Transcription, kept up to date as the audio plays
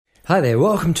Hi there,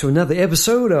 welcome to another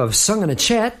episode of Song and a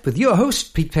Chat with your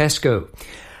host, Pete Pasco.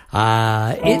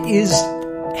 It is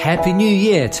Happy New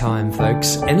Year time,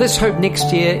 folks, and let's hope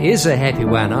next year is a happy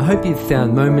one. I hope you've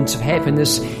found moments of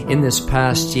happiness in this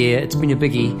past year. It's been a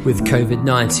biggie with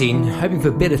COVID-19, hoping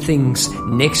for better things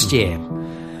next year.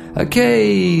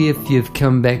 Okay, if you've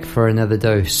come back for another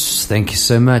dose, thank you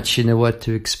so much. You know what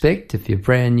to expect. If you're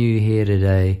brand new here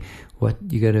today, what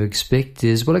you're going to expect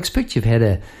is, well, I expect you've had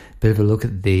a bit of a look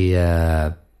at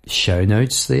the show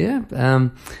notes there.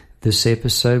 This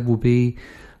episode will be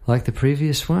like the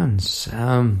previous ones,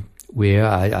 where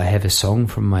I have a song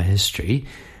from my history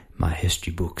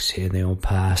books here, they're all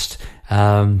past,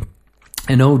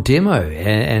 an old demo,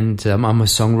 and I'm a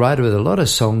songwriter with a lot of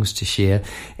songs to share,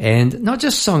 and not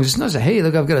just songs. It's not say, hey,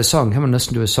 look, I've got a song, come and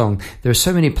listen to a song. There are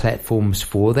so many platforms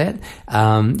for that.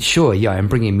 Sure, yeah, I'm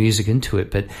bringing music into it,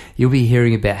 but you'll be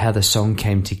hearing about how the song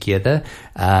came together.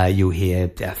 You'll hear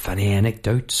funny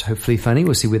anecdotes, hopefully funny.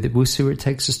 We'll see where it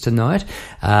takes us tonight.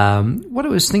 What I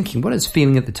was thinking, what I was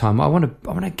feeling at the time, I want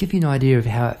to give you an idea of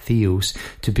how it feels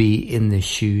to be in the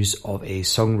shoes of a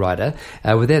songwriter.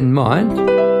 With that in mind,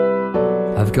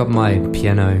 I've got my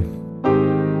piano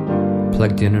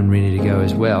plugged in and ready to go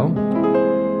as well.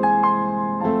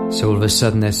 So all of a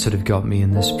sudden that sort of got me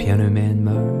in this piano man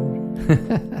mode.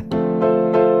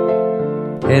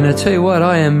 And I tell you what,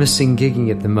 I am missing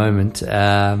gigging at the moment.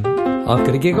 I've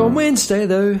got a gig on Wednesday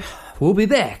though. We'll be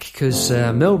back because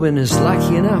Melbourne is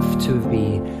lucky enough to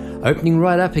be opening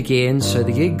right up again, so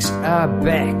the gigs are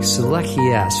back, so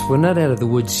lucky us. We're not out of the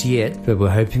woods yet, but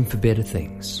we're hoping for better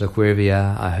things. Look, wherever you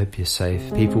are, I hope you're safe.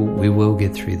 People, we will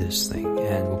get through this thing,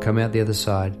 and we'll come out the other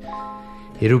side.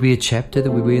 It'll be a chapter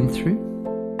that we went through.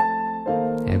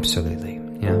 Absolutely.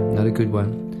 Yeah, not a good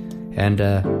one. And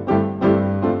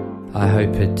I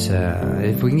hope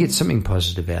if we can get something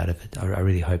positive out of it, I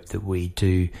really hope that we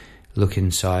do look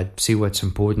inside, see what's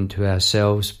important to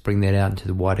ourselves, bring that out into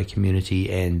the wider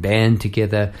community and band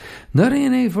together, not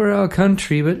only for our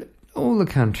country, but all the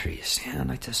countries. Yeah, I'd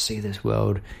like to see this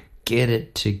world get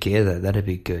it together. That'd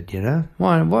be good, you know?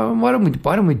 Why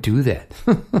don't we do that?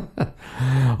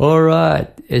 All right.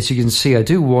 As you can see, I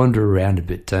do wander around a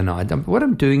bit, don't I? What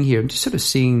I'm doing here, I'm just sort of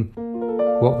seeing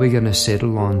what we're going to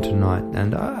settle on tonight.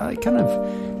 And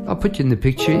I'll put you in the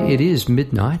picture. It is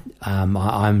midnight.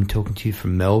 I'm talking to you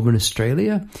from Melbourne,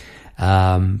 Australia.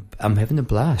 I'm having a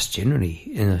blast generally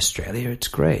in Australia. It's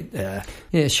great. Yeah,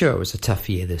 sure, it was a tough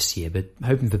year this year, but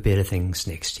hoping for better things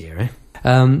next year.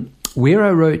 Where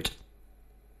I wrote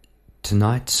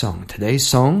today's song,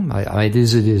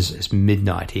 it's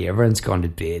midnight here. Everyone's gone to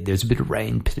bed. There's a bit of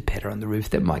rain, pitter-patter on the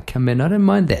roof. That might come in. I don't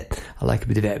mind that. I like a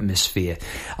bit of atmosphere.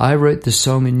 I wrote the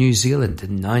song in New Zealand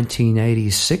in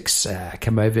 1986.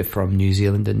 Come over from New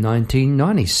Zealand in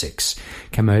 1996.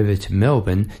 Come over to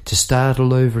Melbourne to start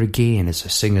all over again as a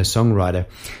singer-songwriter.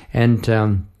 And,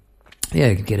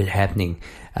 get it happening.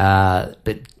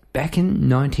 But back in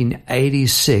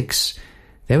 1986...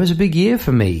 that was a big year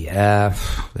for me.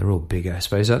 They're all big, I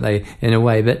suppose, aren't they, in a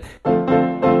way? But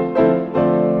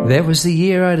that was the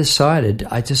year I decided.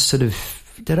 I just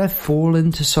did I fall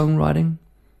into songwriting?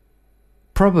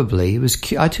 Probably.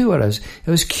 I tell you what, I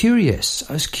was curious.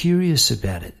 I was curious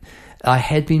about it. I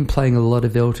had been playing a lot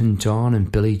of Elton John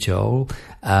and Billy Joel.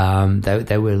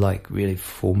 They were like really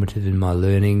formative in my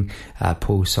learning.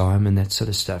 Paul Simon, that sort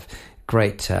of stuff.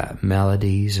 Great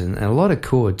melodies and a lot of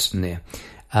chords in there.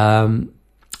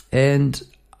 And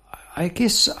I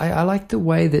guess I like the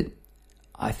way that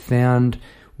I found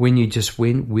when you just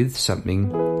went with something,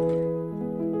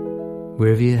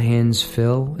 wherever your hands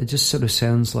fell, it just sort of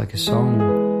sounds like a song.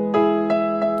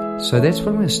 So that's what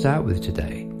I'm going to start with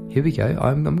today. Here we go.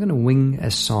 I'm going to wing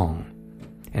a song,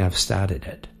 and I've started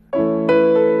it.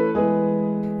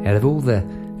 Out of all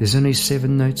there's only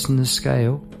 7 notes in the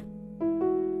scale,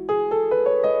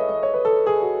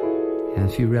 and a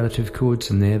few relative chords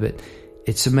in there, but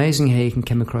it's amazing how you can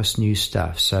come across new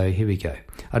stuff. So here we go.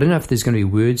 I don't know if there's going to be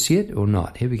words yet or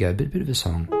not. Here we go. A bit of a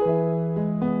song.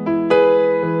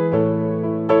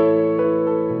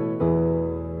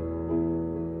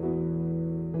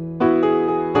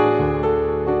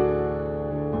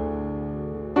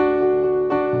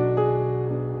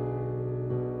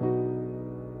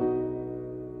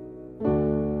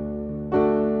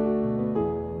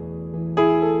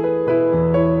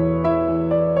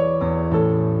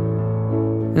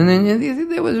 And then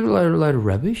there was a load of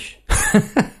rubbish.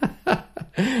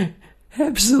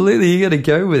 Absolutely, you got to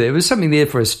go with it. It was something there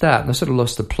for a start, and I sort of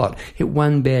lost the plot. Hit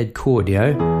one bad chord, you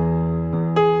know.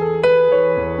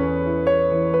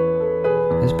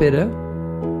 That's better.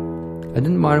 I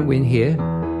didn't mind it when here.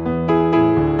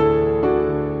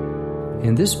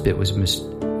 And this bit was a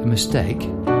mistake,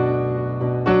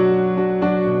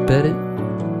 but it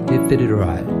fitted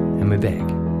right, and we're back.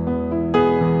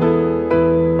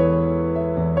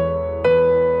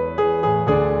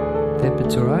 That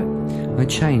bit's alright. I'm going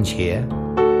to change here.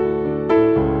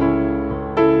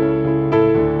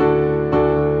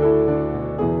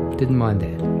 Didn't mind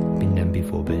that. Been done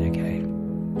before, but okay.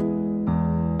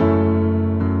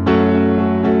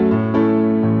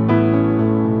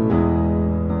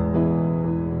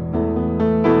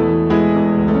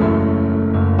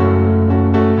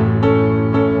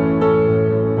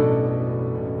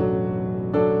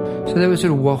 So they were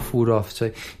sort of waffled off.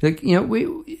 So, like, you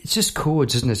know, it's just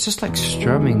chords, isn't it? It's just like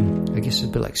strumming. I guess it's a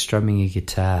bit like strumming a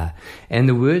guitar. And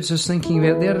the words I was thinking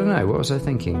about there, I don't know. What was I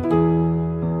thinking?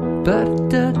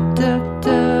 Didn't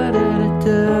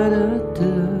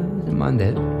mind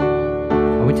that.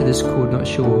 I went to this chord, not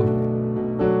sure.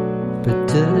 But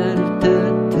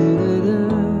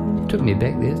took me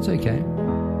back there. It's okay.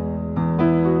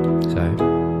 So.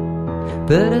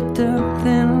 But it's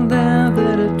something that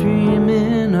I'm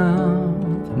dreaming of.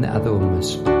 And the other one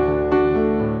was.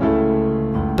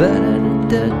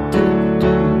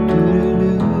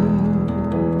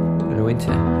 And I went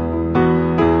to.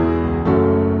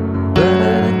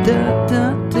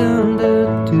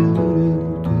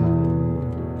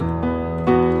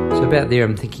 So about there,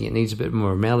 I'm thinking it needs a bit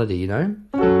more melody, you know.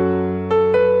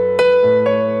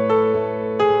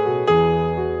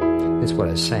 That's what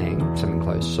I was saying, something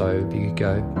close. So if you could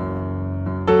go.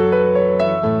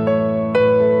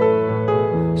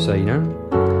 So, you know.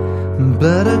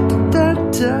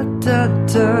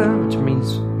 Which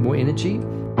means more energy.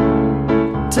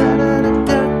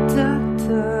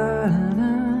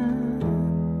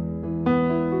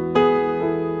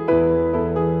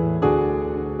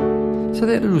 So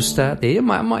that little start there,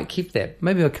 I might keep that.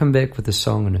 Maybe I'll come back with a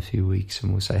song in a few weeks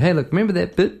and we'll say, hey, look, remember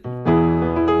that bit?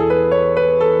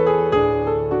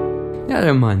 I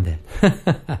don't mind that.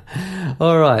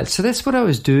 All right, so that's what I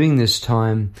was doing this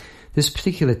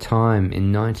particular time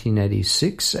in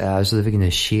 1986. I was living in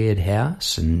a shared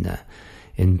house in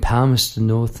Palmerston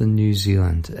North in New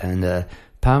Zealand. And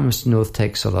Palmerston North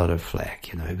takes a lot of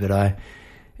flack, you know, but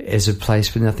as a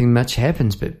place where nothing much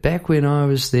happens. But back when I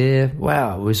was there,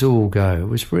 wow, it was all go. It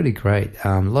was really great.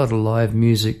 A lot of live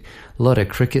music, a lot of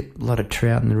cricket, a lot of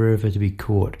trout in the river to be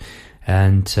caught.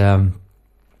 And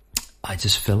I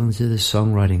just fell into the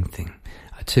songwriting thing.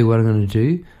 I tell you what I'm going to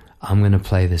do. I'm going to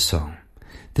play the song.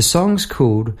 The song's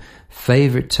called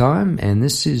Favorite Time, and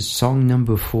this is song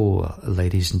number 4,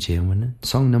 ladies and gentlemen.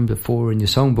 Song number 4 in your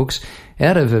songbooks,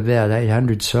 out of about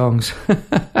 800 songs.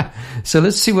 So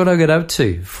let's see what I got up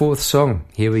to. 4th song.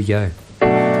 Here we go.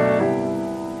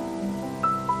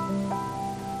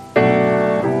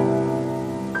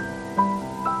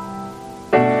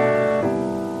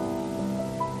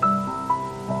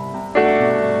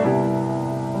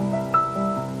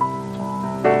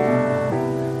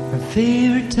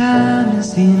 Favorite time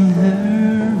is in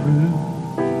her room.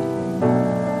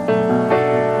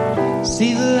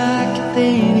 See the like a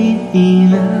baby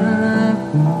in a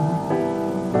room.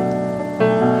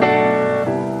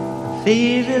 Her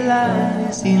favorite line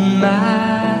is in my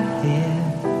head,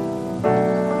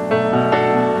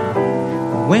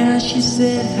 when she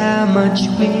said how much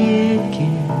we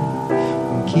care.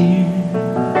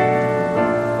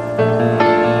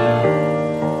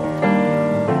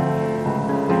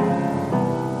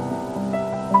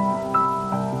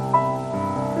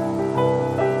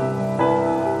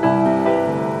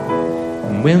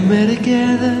 When we're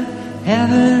together,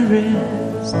 have a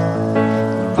rest.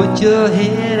 Put your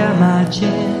head on my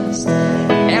chest,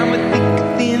 and we think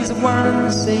of things that one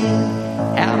the same.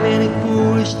 How many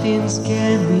foolish things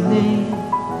can we name?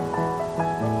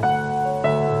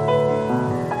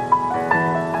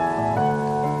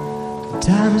 The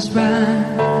time is right,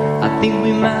 I think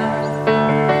we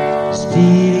might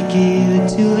stay together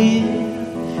till the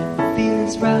end. The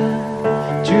feeling's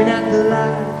right, turn out the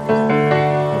light.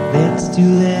 Let's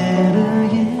do that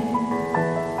again.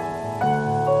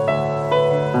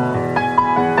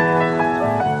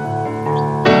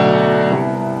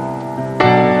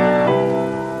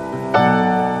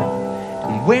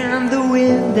 And when the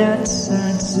wind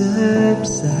outside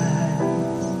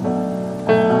subsides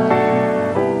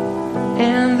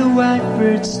and the white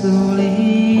bird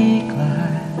slowly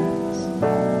glides,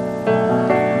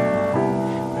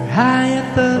 we're high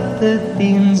above the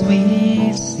things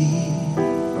we see.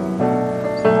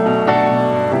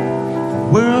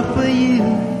 World for you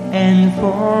and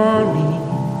for me.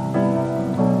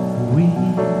 We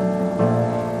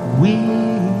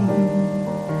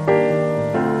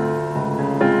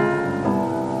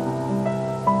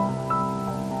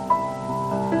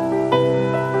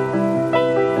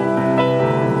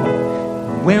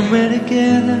When we're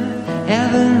together,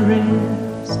 having a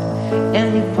rest,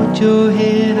 and you put your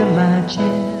head on my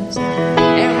chest,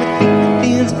 everything that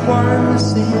feels one the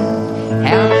same.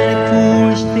 How many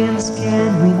foolish things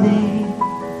can we name?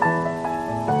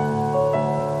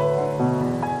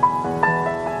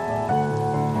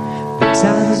 The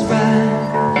time is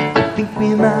right, I think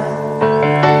we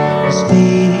might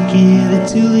stay together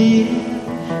till the end.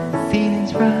 The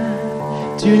feeling's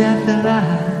right, turn out the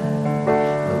light.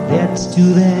 Let's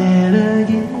do that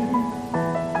again.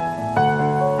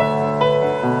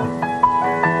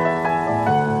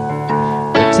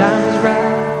 The time is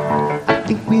right, I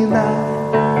think we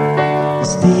might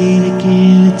stay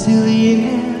together till the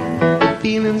end. The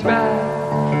feeling's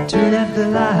right, turn out the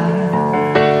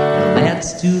light.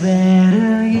 Let's do that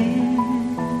again.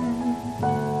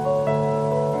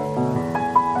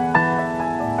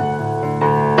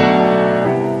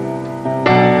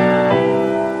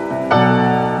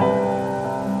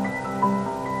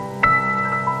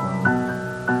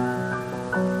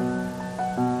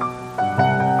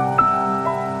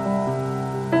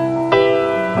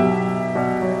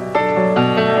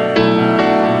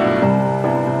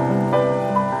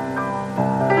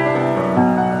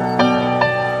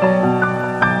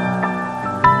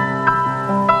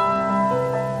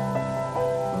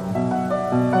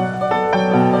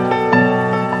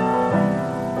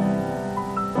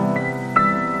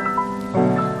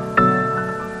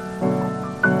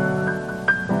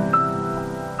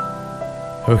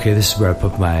 Okay, this is where I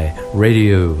put my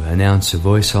radio announcer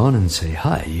voice on and say,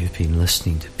 hi, you've been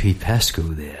listening to Pete Pasco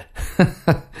there.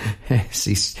 As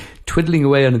he's twiddling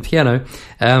away on the piano,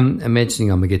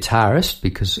 imagining I'm a guitarist,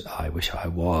 because I wish I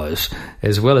was,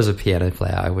 as well as a piano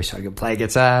player. I wish I could play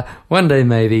guitar one day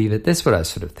maybe, but that's what I was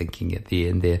sort of thinking at the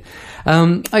end there.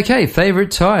 Okay,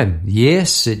 favourite time.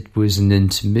 Yes, it was an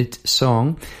intimate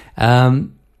song.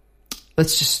 I'm not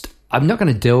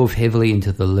going to delve heavily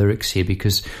into the lyrics here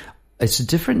because it's a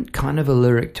different kind of a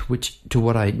lyric to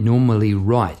what I normally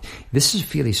write. This is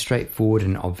fairly straightforward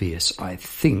and obvious, I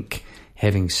think.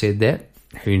 Having said that,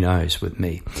 who knows with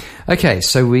me. Okay,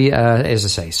 so we are, as I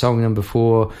say, song number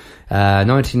 4,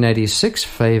 1986,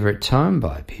 Favourite Time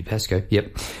by Pete Pasco.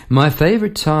 Yep. My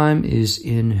favourite time is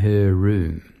in her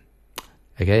room.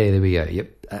 Okay, there we go.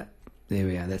 Yep. There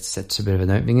we are. That's a bit of an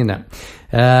opening, isn't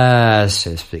it? So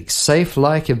to speak. Safe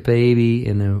like a baby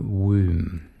in a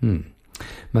womb.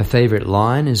 My favourite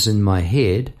line is in my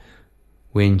head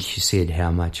when she said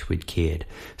how much we'd cared.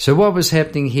 So what was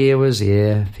happening here was,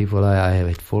 people, I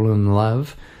had fallen in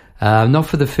love. Not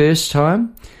for the first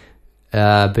time,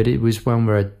 but it was one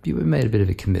where we made a bit of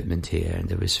a commitment here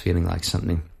and it was feeling like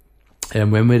something.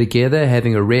 And when we're together,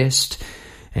 having a rest,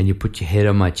 and you put your head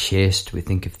on my chest, we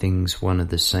think of things one and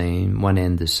the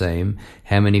same.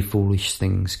 How many foolish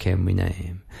things can we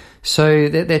name? So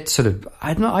that sort of,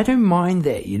 I don't mind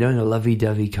that, in a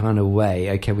lovey-dovey kind of way.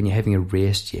 Okay, when you're having a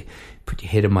rest, you put your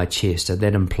head on my chest. So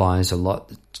that implies a lot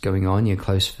that's going on. You're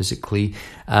close physically.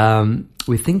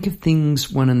 We think of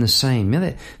things one and the same.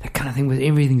 That kind of thing where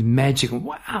everything's magical.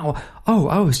 Wow. Oh,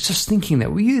 I was just thinking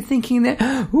that. Were you thinking that?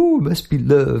 Oh, must be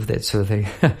love, that sort of thing.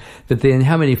 But then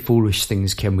how many foolish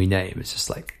things can we name? It's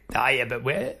just like, but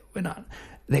we're not.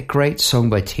 That great song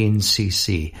by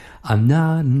 10cc, I'm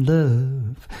not in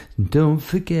love, don't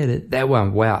forget it. That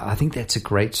one, wow, I think that's a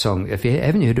great song. If you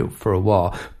haven't heard it for a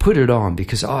while, put it on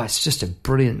because, it's just a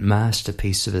brilliant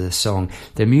masterpiece of a song.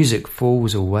 The music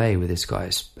falls away with this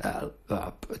guy's,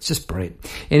 it's just brilliant.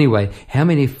 Anyway, how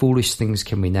many foolish things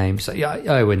can we name? So,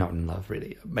 we're not in love,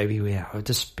 really. Maybe we are. We're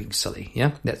just being silly,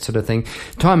 that sort of thing.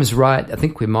 Time is right. I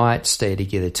think we might stay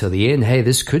together till the end. Hey,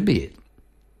 this could be it.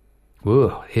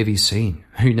 Whoa, heavy scene.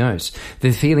 Who knows?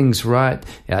 The feeling's right.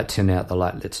 Turn out the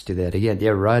light. Let's do that again.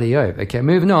 Yeah, rightio. Okay,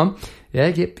 moving on. Yeah,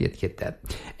 get that.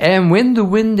 And when the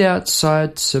wind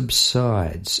outside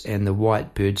subsides and the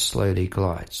white bird slowly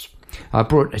glides. I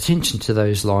brought attention to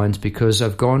those lines because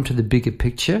I've gone to the bigger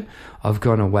picture. I've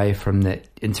gone away from that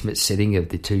intimate setting of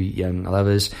the two young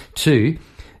lovers to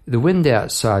the wind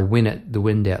outside. When the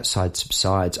wind outside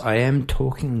subsides, I am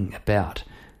talking about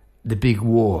the big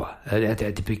war,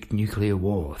 the big nuclear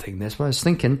war thing. That's what I was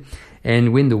thinking.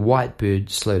 And when the white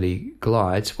bird slowly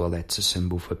glides, well, that's a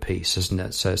symbol for peace, isn't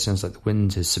it? So it sounds like the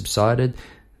wind has subsided,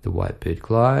 the white bird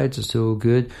glides, it's all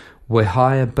good. We're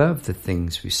high above the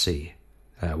things we see.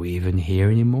 Are we even here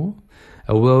anymore?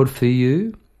 A world for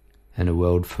you and a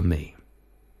world for me.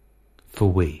 For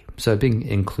we. So being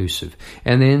inclusive.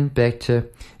 And then back to,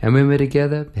 and when we're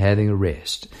together, having a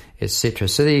rest, etc.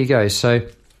 So there you go. So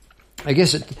I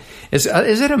guess is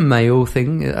that a male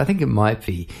thing? I think it might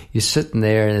be. You're sitting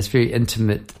there and it's very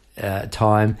intimate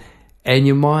time And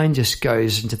your mind just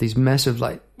goes into these massive,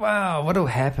 like, wow, what'll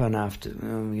happen after we're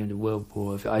going to World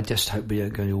War? I just hope we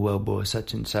don't go to World War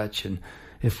such and such. And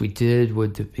if we did,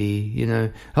 would there be,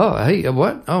 oh, hey,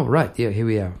 what? Oh, right, yeah, here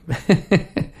we are.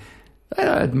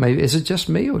 Maybe, is it just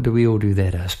me, or do we all do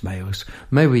that, us males?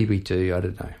 Maybe we do, I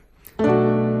don't know.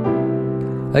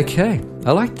 Okay,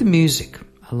 I like the music.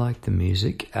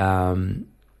 Where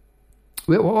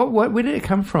did it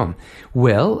come from?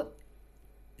 Well,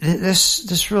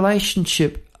 this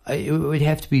relationship, it would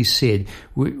have to be said,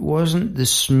 wasn't the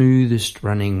smoothest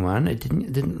running one. It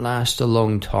didn't last a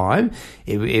long time.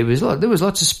 There was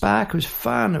lots of spark. It was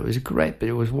fun. It was great, but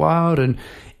it was wild, and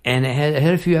it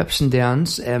had a few ups and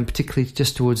downs, particularly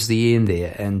just towards the end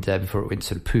there, and before it went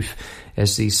sort of poof,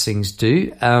 as these things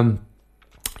do.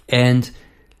 And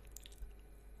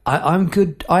I am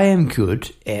good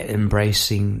at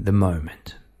embracing the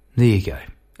moment. There you go.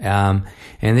 And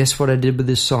that's what I did with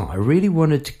this song. I really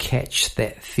wanted to catch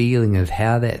that feeling of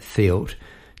how that felt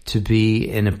to be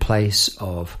in a place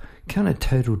of kind of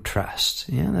total trust.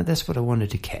 That's what I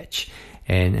wanted to catch.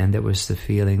 And that was the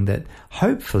feeling that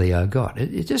hopefully I got.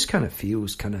 It just kind of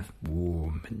feels kind of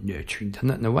warm and nurturing, doesn't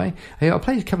it, in a way? Hey, I'll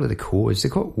play a couple of the chords. They're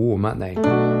quite warm, aren't they?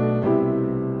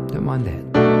 Don't mind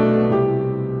that.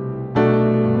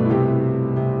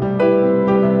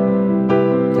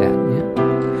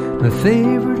 My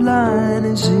favorite line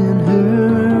is in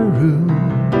her room,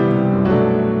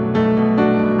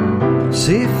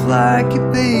 safe like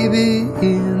a baby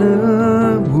in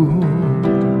a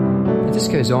womb. It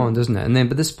just goes on, doesn't it?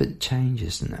 But this bit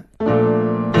changes, doesn't it?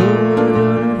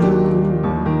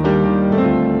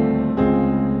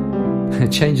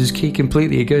 It changes key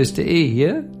completely. It goes to E,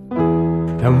 yeah?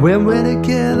 And when we're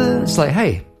together, it's like,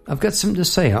 hey, I've got something to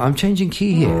say. I'm changing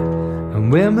key here.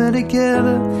 And when we're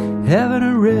together, having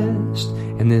a rest,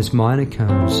 and this minor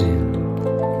comes in,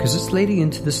 because it's leading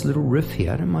into this little riff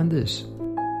here. I don't mind this.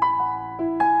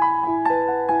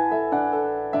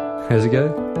 How's it go?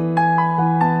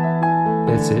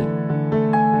 That's it.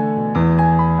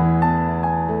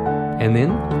 And then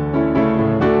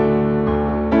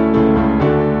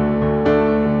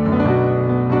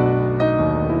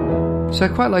so I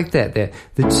quite like that there.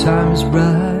 The time is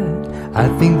right, I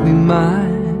think we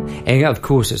might. And of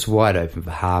course it's wide open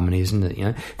for harmony, isn't it?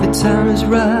 The time is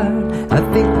right, I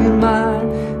think we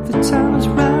might. The time is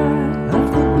right,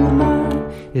 I think we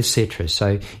might, etc.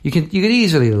 So you can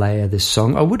easily layer this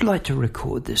song. I would like to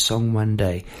record this song one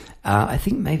day. I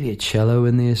think maybe a cello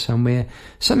in there somewhere,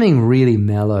 something really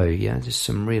mellow, just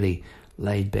some really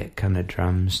laid back kind of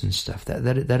drums and stuff.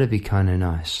 That'd be kind of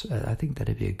nice. I think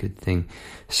that'd be a good thing.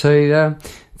 So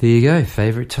there you go,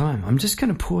 favorite time. I'm just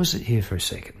going to pause it here for a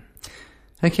second.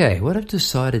 Okay, what I've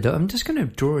decided, I'm just going to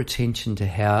draw attention to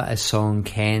how a song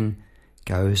can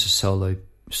go as a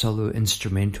solo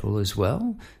instrumental as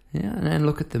well, and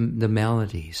look at the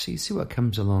melody. See what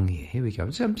comes along here. Here we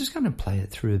go. So I'm just going to play it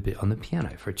through a bit on the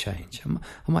piano for a change.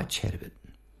 I might chat a bit.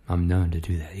 I'm known to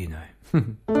do that,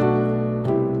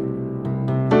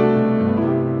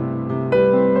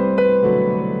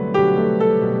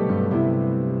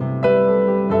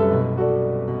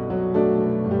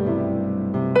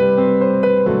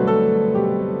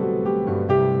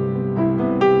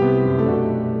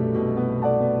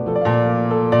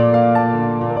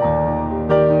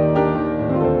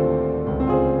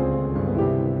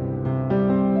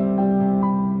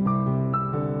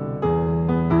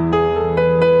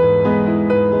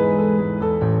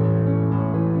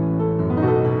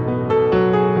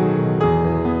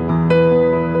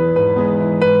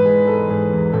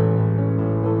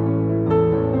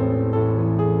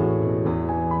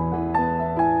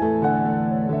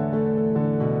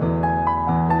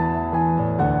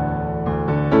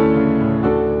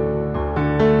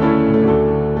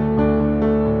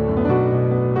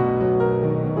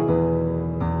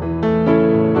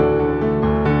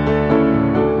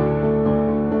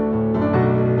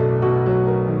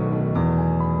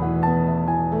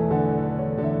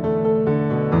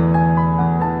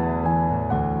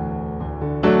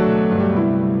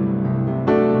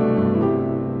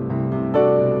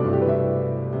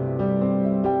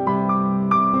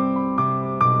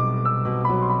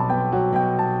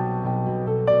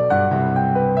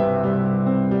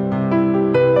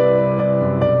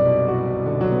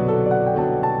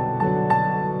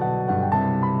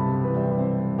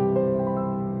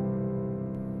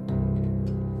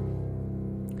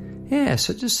 Yeah,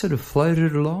 so it just sort of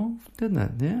floated along, didn't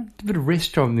it? Yeah, a bit of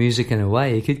restaurant music in a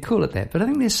way, you could call it that. But I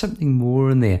think there's something more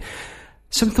in there.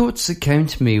 some thoughts that came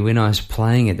to me when I was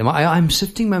playing it. I'm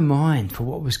sifting my mind for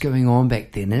what was going on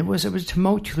back then. And it was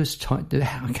tumultuous time.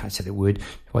 I can't say the word.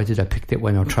 Why did I pick that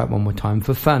one? I'll try it one more time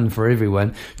for fun for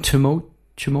everyone.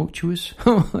 Tumultuous?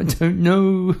 Oh, I don't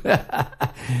know.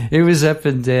 It was up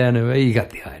and down. You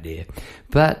got the idea.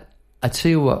 But I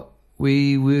tell you what,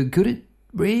 we were good at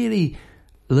really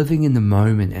living in the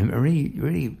moment, and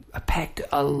really I packed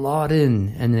a lot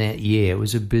in that year. It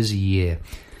was a busy year.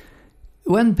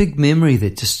 One big memory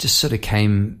that just sort of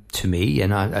came to me,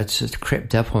 and I just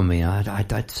crept up on me.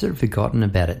 I'd sort of forgotten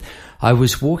about it. I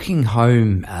was walking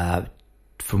home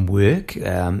from work.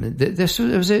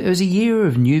 It was a year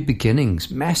of new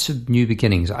beginnings, massive new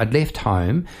beginnings. I'd left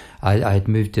home. I had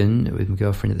moved in with my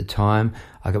girlfriend at the time.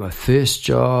 I got my first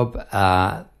job.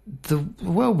 The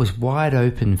world was wide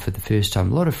open for the first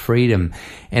time, a lot of freedom.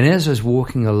 And as I was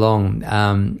walking along,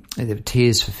 the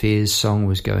Tears for Fears song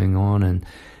was going on and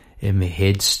in my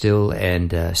head still,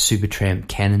 and Supertramp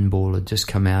Cannonball had just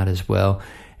come out as well.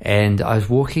 And I was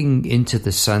walking into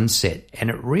the sunset,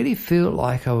 and it really felt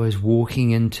like I was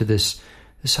walking into this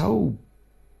whole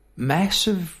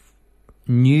massive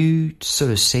new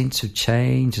sort of sense of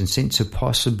change and sense of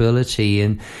possibility.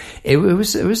 And it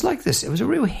was like this. It was a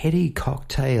real heady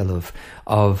cocktail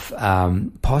of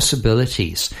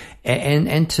possibilities.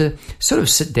 And to sort of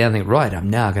sit down and think, right, I'm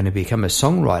now going to become a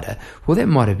songwriter. Well, that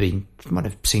might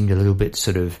have seemed a little bit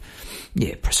sort of,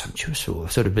 presumptuous, or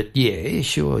sort of, but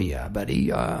sure,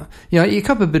 buddy. You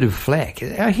cop a bit of flack.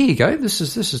 Here you go. This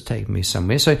is taking me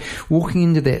somewhere. So walking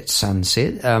into that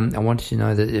sunset, I wanted you to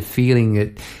know that the feeling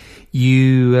that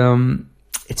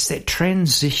it's that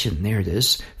transition, there it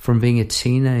is, from being a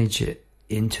teenager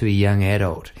into a young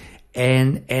adult.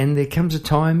 And there comes a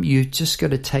time you just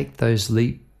got to take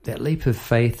that leap of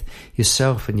faith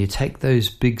yourself, and you take those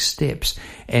big steps.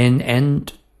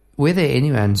 And whether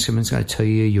someone's going to tell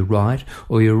you you're right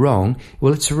or you're wrong,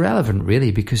 well, it's irrelevant really,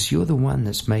 because you're the one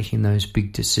that's making those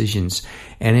big decisions.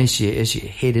 And as you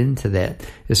head into that,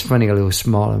 it's funny, a little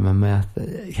smile on my mouth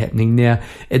happening now.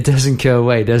 It doesn't go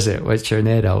away, does it? Once you're an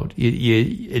adult,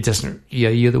 it doesn't.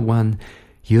 You're the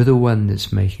one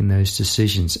that's making those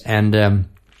decisions. And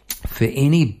for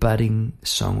any budding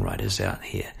songwriters out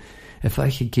here, if I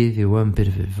could give you one bit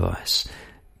of advice,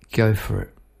 go for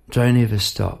it. Don't ever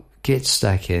stop. Get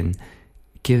stuck in,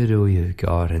 give it all you've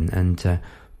got, and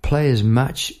play as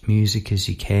much music as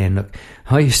you can. Look,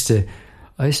 I used to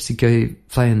go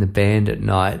play in the band at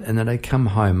night, and then I'd come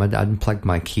home. I'd unplug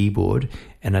my keyboard,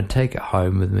 and I'd take it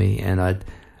home with me, and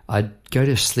I'd go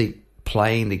to sleep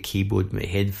playing the keyboard with my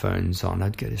headphones on.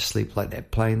 I'd go to sleep like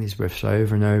that, playing these riffs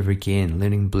over and over again,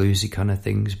 learning bluesy kind of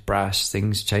things, brass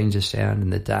things, change the sound in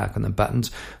the dark on the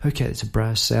buttons. Okay, it's a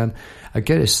brass sound. I'd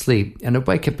go to sleep, and I'd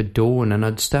wake up at dawn, and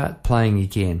I'd start playing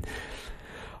again.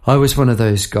 I was one of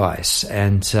those guys,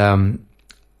 and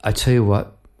I tell you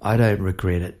what, I don't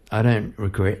regret it. I don't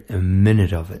regret a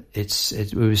minute of it. It's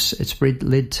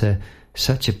led to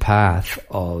such a path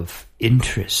of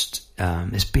interest.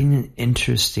 It's been an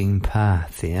interesting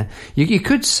path, yeah. You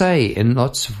could say in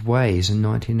lots of ways in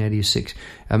 1986,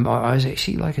 I was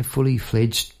actually like a fully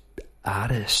fledged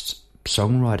artist,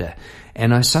 songwriter,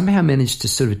 and I somehow managed to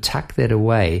sort of tuck that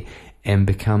away and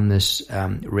become this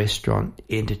restaurant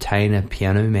entertainer,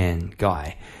 piano man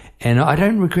guy. And I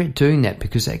don't regret doing that,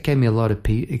 because that gave me a lot of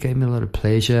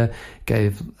pleasure,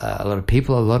 gave a lot of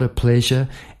people a lot of pleasure,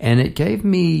 and it gave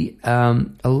me a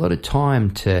lot of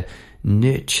time to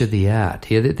nurture the art.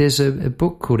 Yeah, there's a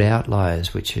book called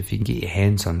Outliers, which if you can get your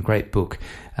hands on, great book,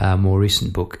 more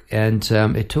recent book, and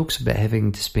it talks about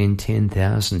having to spend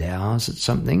 10,000 hours at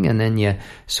something, and then you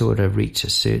sort of reach a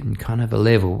certain kind of a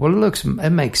level. Well, it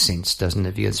makes sense, doesn't it?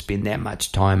 If you're going to spend that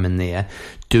much time in there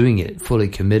doing it, fully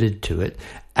committed to it,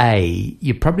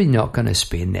 you're probably not going to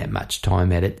spend that much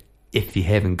time at it if you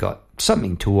haven't got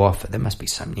something to offer. There must be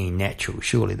something natural,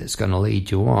 surely, that's going to lead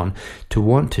you on to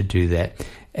want to do that.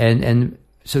 And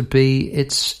so over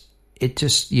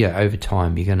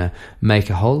time you're going to make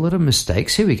a whole lot of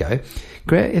mistakes. Here we go.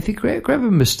 If you grab a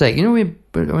mistake, when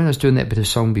I was doing that bit of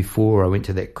song before, I went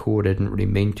to that chord I didn't really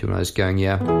mean to, and I was going,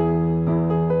 Well,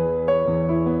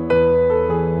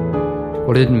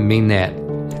 I didn't mean that.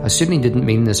 I certainly didn't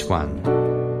mean this one.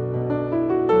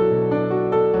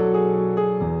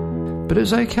 But it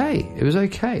was okay. It was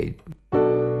okay.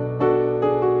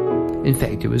 In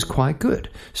fact, it was quite good.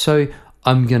 So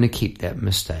I'm going to keep that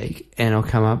mistake, and I'll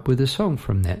come up with a song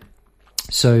from that.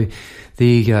 So there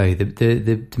you go.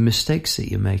 The mistakes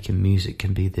that you make in music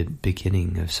can be the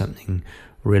beginning of something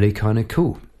really kind of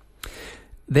cool.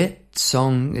 That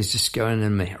song is just going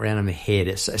around in my head.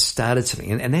 I started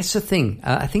something, and that's the thing.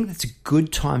 I think that's a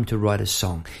good time to write a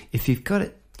song. If you've got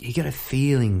it, you get a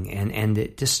feeling, and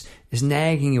it just is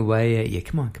nagging away at you.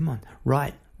 Come on,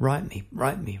 write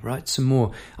some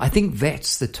more. I think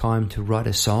that's the time to write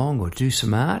a song or do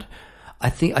some art. I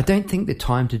don't think the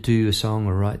time to do a song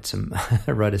or write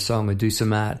a song or do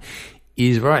some art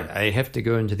is right. I have to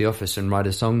go into the office and write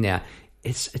a song now.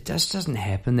 It just doesn't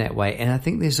happen that way. And I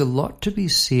think there's a lot to be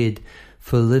said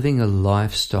for living a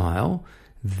lifestyle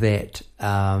that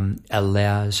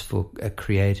allows for a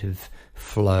creative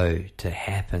flow to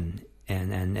happen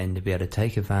and to be able to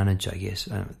take advantage, I guess,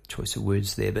 choice of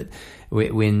words there, but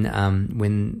when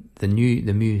the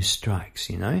muse strikes,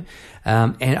 and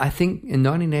I think in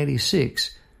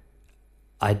 1986,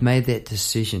 I'd made that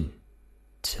decision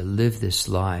to live this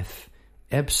life,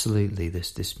 absolutely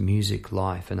this music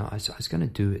life, and I was going to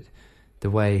do it the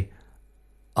way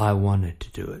I wanted to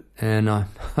do it, and I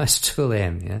still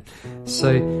am, yeah. So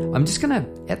I'm just going to,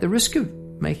 at the risk of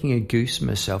making a goose of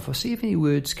myself, I'll see if any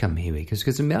words come here, because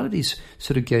the melody's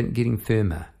sort of getting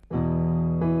firmer.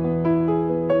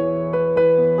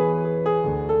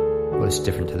 Well, it's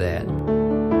different to that.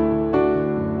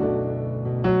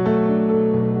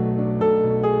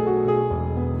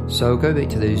 So I'll go back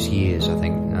to those years, I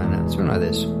think. No, it's something like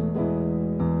this.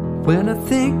 When I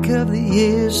think of the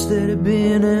years that have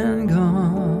been and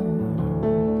gone,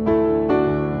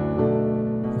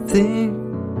 I think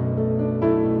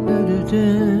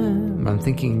I'm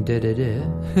thinking da-da-da.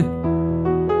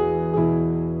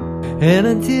 And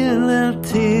until our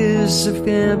tears have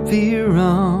got be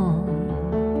wrong,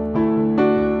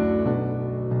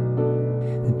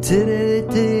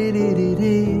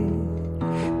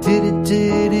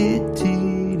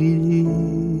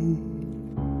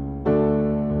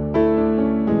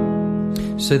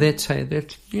 so that's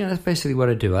basically what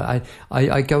I do.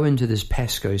 I go into this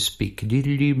Pasco speak, and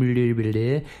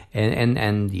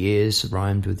years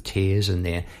rhymed with tears in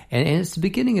there, and it's the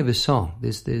beginning of a song.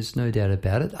 There's no doubt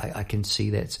about it. I can see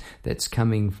that's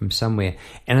coming from somewhere,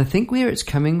 and I think where it's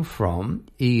coming from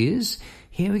is,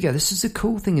 here we go. This is the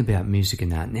cool thing about music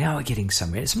and art. Now we're getting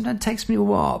somewhere. Sometimes it takes me a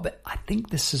while, but I think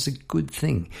this is a good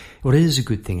thing. Well, it is a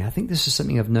good thing. I think this is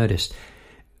something I've noticed.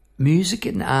 Music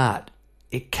and art,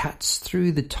 it cuts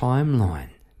through the timeline,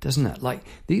 doesn't it? Like,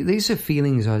 these are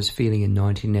feelings I was feeling in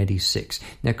 1986.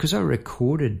 Now, because I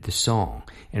recorded the song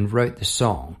and wrote the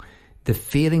song, the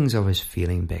feelings I was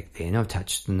feeling back then, I've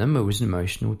touched on them. It was an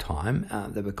emotional time.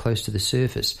 They were close to the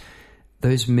surface.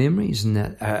 Those memories and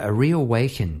that are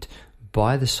reawakened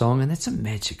by the song, and that's the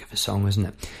magic of a song, isn't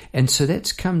it? And so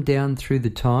that's come down through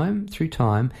time,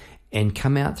 and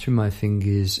come out through my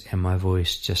fingers and my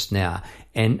voice just now.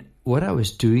 And what I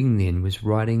was doing then was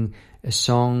writing a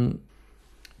song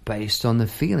based on the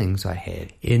feelings I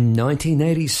had in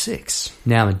 1986.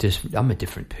 Now I'm a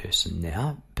different person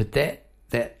now, but that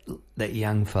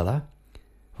young fella,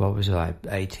 what was I,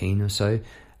 18 or so,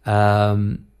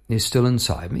 is still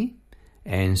inside me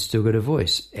and still got a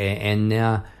voice. And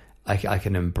now I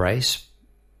can embrace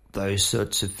those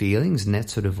sorts of feelings and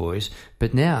that sort of voice,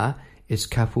 but now it's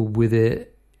coupled with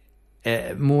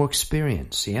more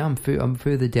experience. Yeah, I'm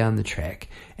further down the track,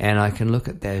 and I can look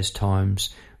at those times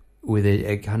with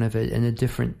a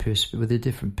different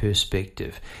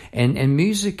perspective. And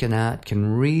music and art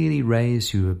can really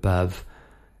raise you above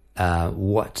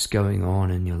what's going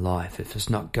on in your life. If it's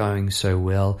not going so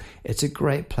well, it's a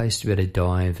great place to be able to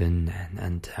dive in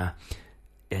and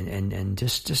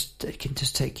just it can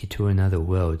just take you to another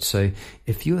world. So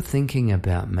if you're thinking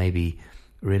about maybe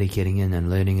really getting in and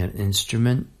learning an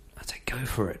instrument, I'd say go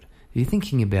for it. If you're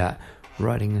thinking about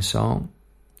writing a song,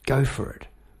 go for it.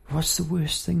 What's the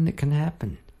worst thing that can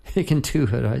happen? You can do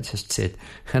what I just said,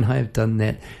 and I have done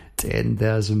that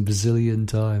 10,000 bazillion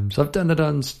times. I've done it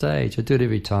on stage. I do it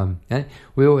every time. Eh?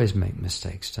 We always make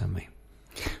mistakes, don't we?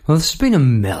 Well, this has been a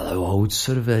mellow old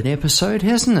sort of an episode,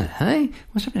 hasn't it? Hey,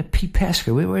 what's happening to Pete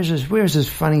Pasco? Where's his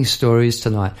funny stories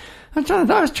tonight?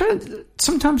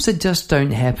 Sometimes they just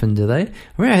don't happen, do they? I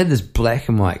remember I had this black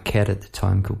and white cat at the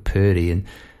time called Purdy, and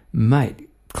mate,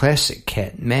 classic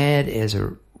cat, mad as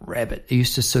a rabbit. It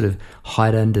used to sort of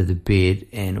hide under the bed,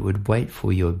 and it would wait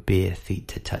for your bare feet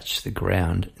to touch the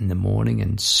ground in the morning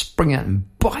and spring out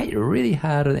and bite really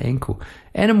hard on the ankle.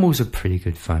 Animals are pretty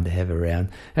good fun to have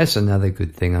around. That's another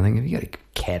good thing. I think if you got a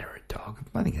cat or a dog,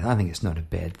 I think it's not a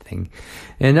bad thing.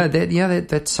 And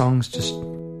that song's just,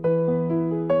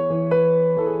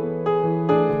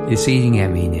 it's eating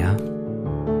at me now,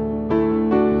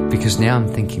 because now I'm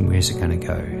thinking, where's it going to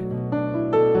go?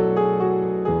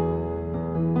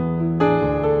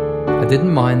 I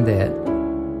didn't mind that.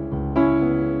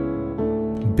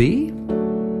 B?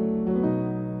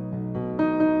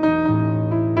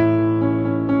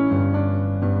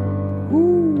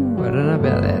 Ooh, I don't know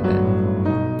about that.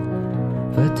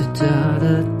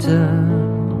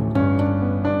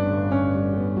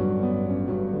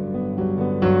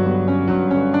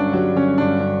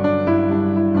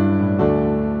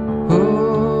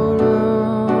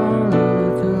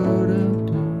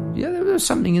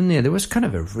 Something in there. There was kind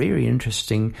of a very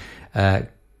interesting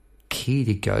key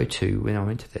to go to when I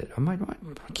went to that. I might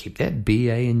keep that, B,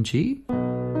 A, and G.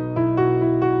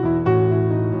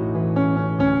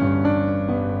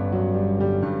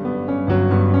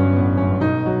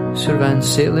 Sort of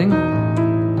unsettling.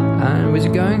 And where's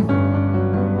it going?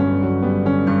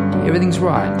 Everything's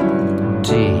right.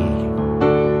 D.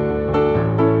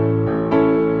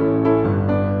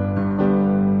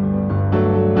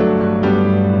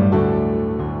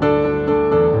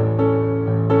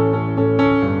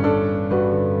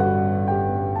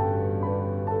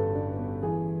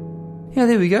 Yeah,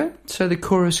 there we go. So the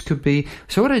chorus could be...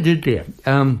 So what I did there,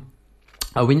 I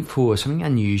went for something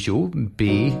unusual.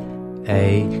 B,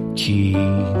 A, G.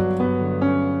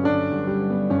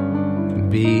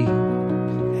 B,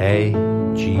 A,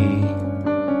 G.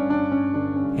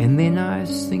 And then I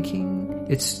was thinking,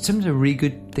 it's sometimes a really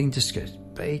good thing just to go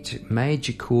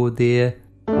major chord there,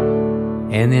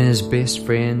 and then his best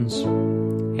friends,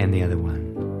 and the other one.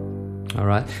 All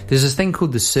right. There's this thing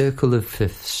called the Circle of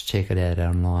Fifths. Check it out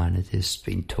online. It has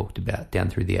been talked about down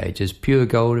through the ages. Pure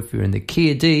gold if you're in the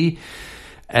key of D,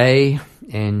 A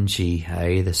and G,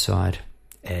 A either side,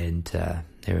 and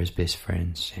they're his best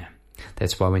friends. Yeah,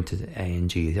 that's why I went to the A and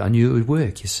G. I knew it would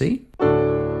work. You see.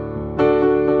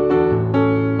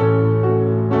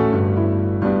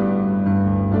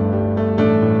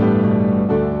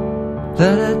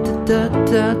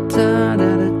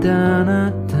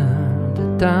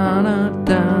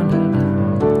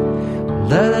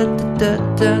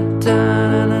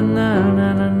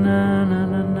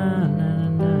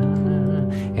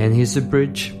 And here's the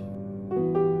bridge.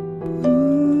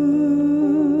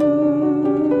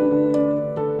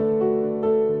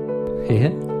 Yeah.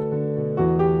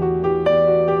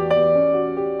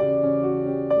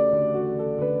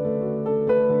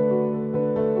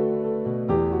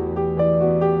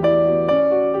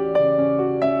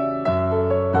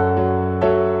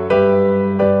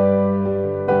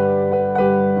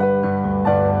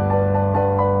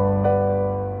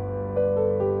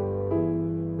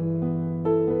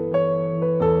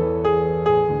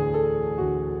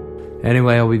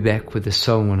 Anyway, I'll be back with a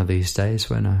song one of these days,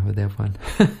 won't I, with that one?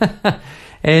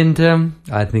 And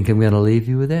I think I'm going to leave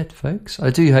you with that, folks. I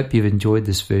do hope you've enjoyed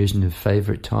this version of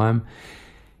Favourite Time.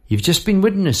 You've just been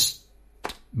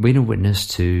a witness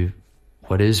to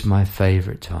what is my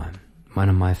favourite time. One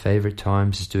of my favourite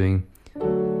times is doing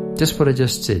just what I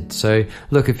just did. So,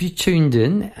 look, if you tuned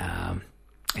in,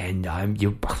 and I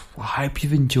hope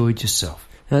you've enjoyed yourself.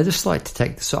 And I'd just like to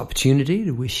take this opportunity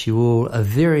to wish you all a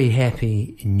very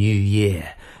happy new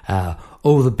year.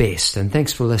 All the best, and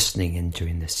thanks for listening in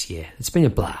during this year. It's been a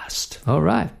blast. All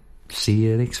right, see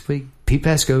you next week. Pete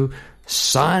Pasco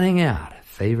signing out.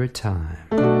 Favourite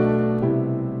Time.